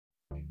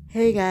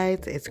Hey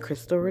guys, it's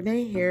Crystal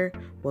Renee here.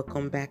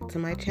 Welcome back to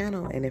my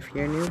channel, and if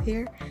you're new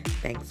here,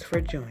 thanks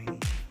for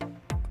joining.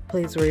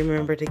 Please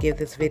remember to give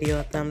this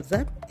video a thumbs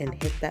up and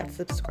hit that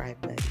subscribe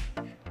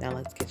button. Now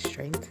let's get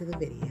straight into the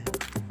video.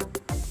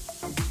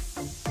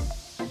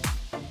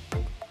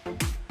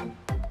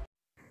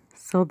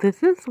 So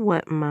this is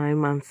what my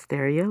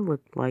Monstera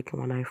looked like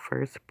when I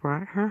first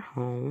brought her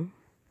home.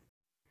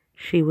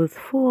 She was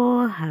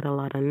full, had a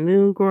lot of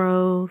new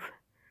growth,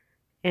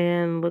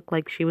 and looked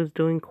like she was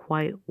doing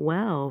quite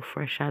well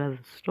fresh out of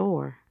the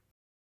store.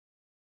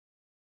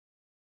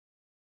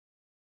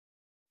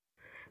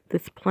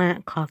 This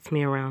plant cost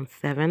me around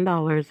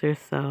 $7 or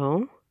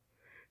so.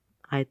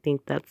 I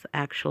think that's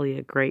actually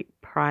a great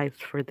price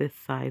for this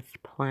sized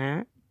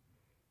plant.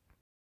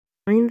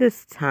 During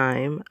this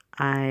time,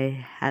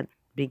 I had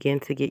begun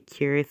to get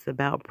curious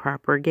about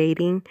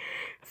propagating,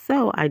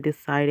 so I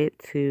decided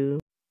to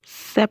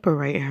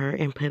separate her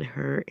and put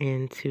her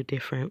into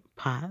different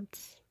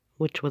pots,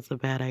 which was a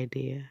bad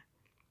idea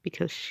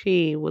because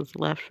she was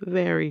left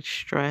very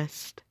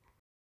stressed.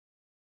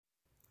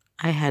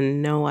 I had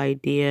no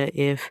idea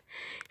if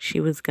she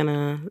was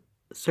gonna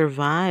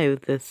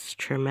survive this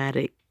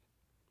traumatic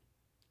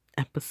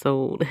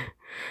episode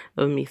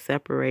of me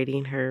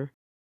separating her.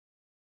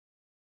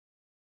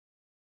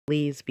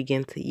 Leaves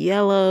begin to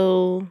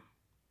yellow,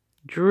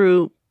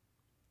 droop,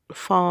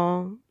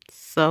 fall,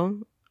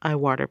 so I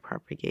water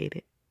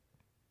propagated.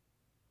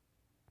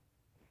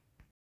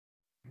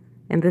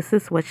 And this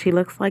is what she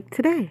looks like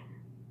today.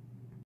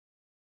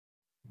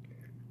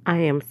 I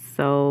am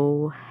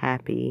so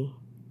happy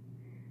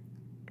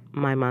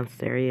my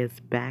Monstera is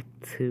back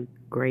to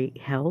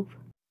great health.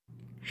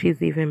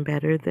 She's even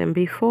better than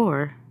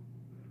before.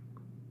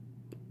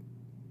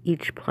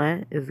 Each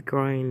plant is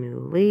growing new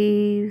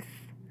leaves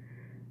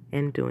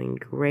and doing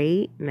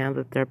great now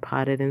that they're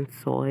potted in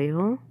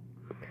soil.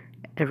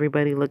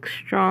 Everybody looks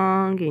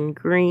strong and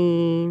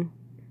green.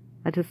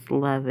 I just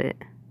love it.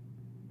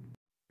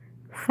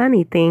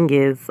 Funny thing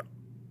is,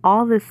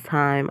 all this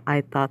time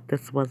I thought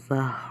this was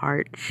a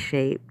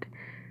heart-shaped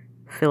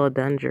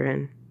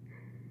philodendron.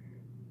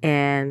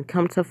 And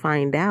come to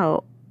find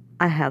out,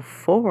 I have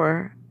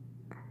 4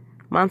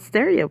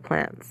 Monstera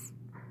plants,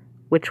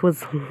 which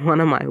was one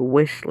of my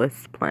wish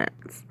list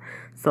plants.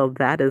 So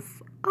that is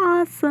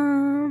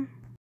awesome.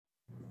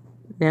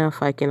 Now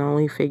if I can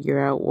only figure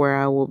out where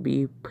I will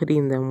be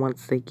putting them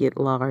once they get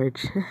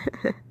large.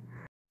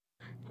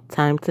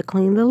 Time to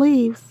clean the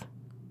leaves.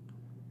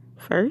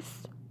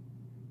 First,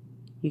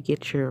 you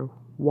get your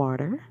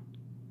water.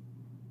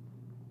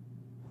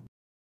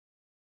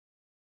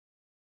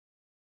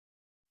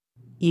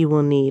 You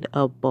will need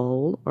a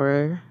bowl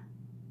or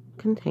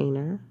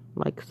container,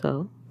 like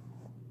so.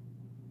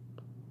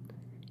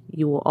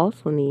 You will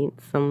also need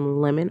some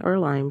lemon or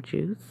lime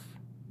juice.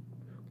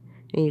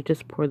 And you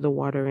just pour the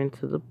water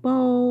into the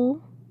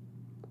bowl.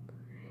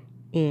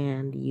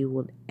 And you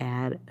will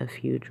add a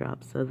few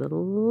drops of the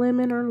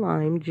lemon or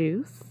lime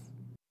juice.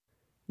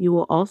 You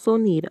will also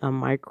need a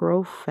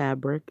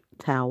microfabric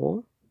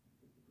towel.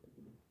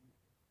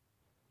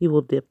 You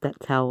will dip that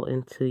towel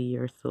into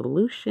your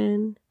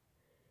solution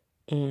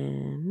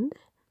and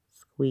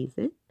squeeze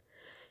it.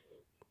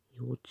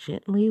 You will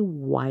gently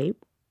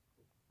wipe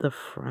the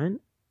front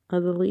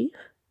of the leaf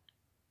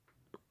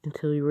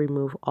until you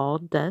remove all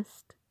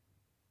dust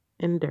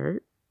and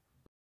dirt.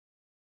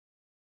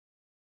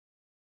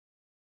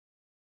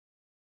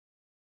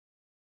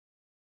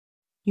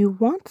 You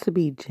want to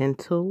be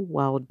gentle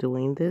while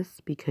doing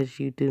this because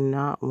you do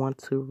not want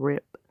to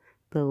rip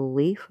the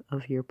leaf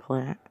of your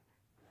plant.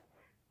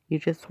 You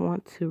just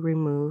want to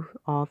remove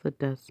all the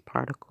dust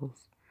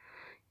particles.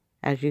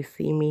 As you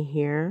see me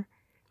here,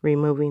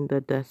 removing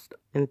the dust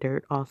and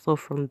dirt also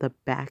from the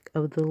back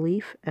of the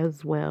leaf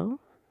as well.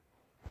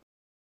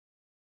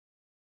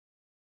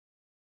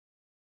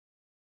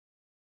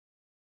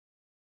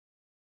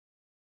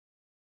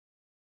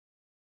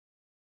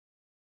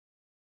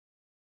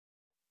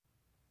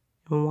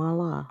 And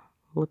voila,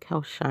 look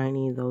how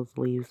shiny those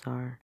leaves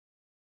are.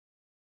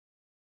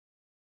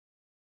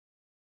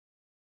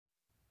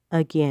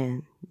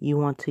 Again, you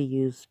want to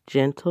use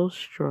gentle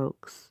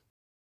strokes.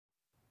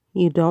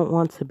 You don't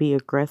want to be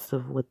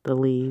aggressive with the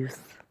leaves.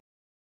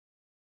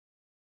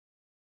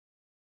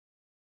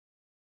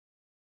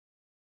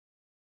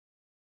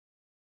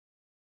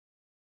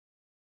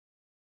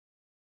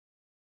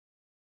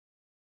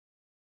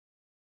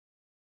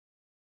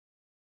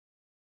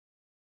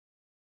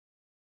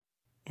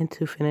 And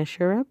to finish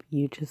her up,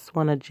 you just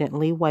want to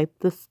gently wipe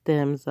the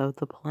stems of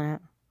the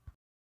plant.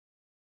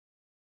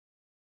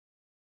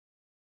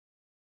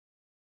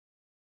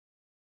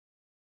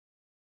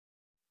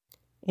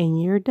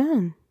 And you're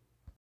done.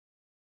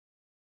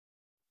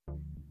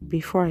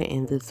 Before I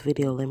end this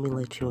video, let me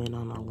let you in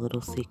on a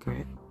little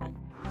secret.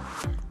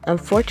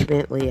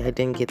 Unfortunately, I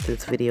didn't get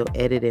this video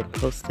edited and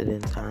posted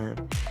in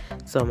time,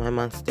 so my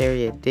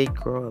Monstera did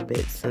grow a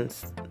bit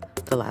since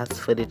the last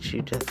footage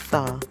you just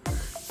saw.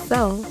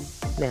 So,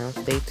 now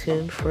stay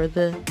tuned for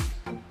the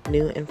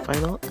new and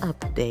final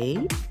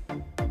update.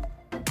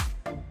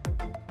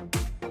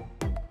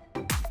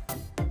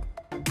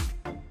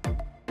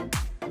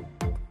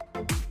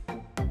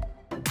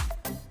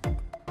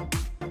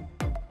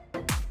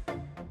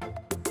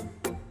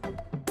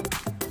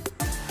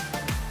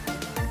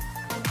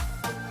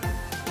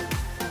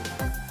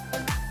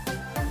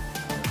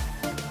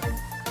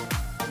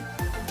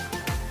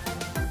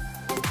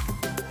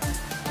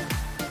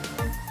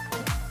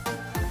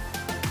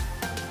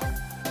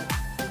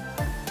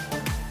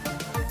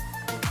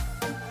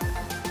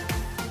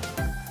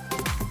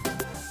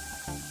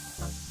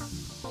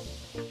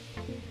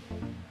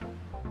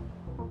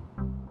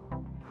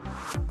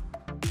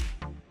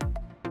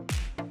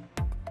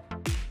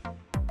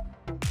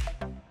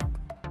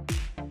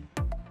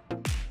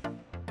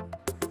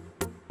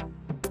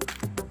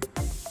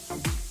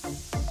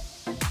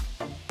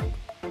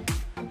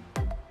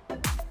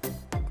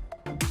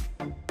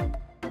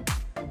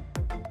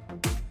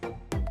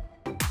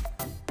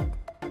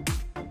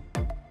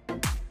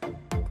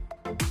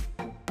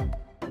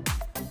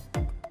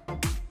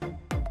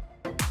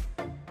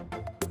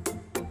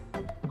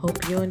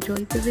 Hope you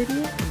enjoyed the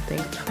video and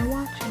thanks for watching.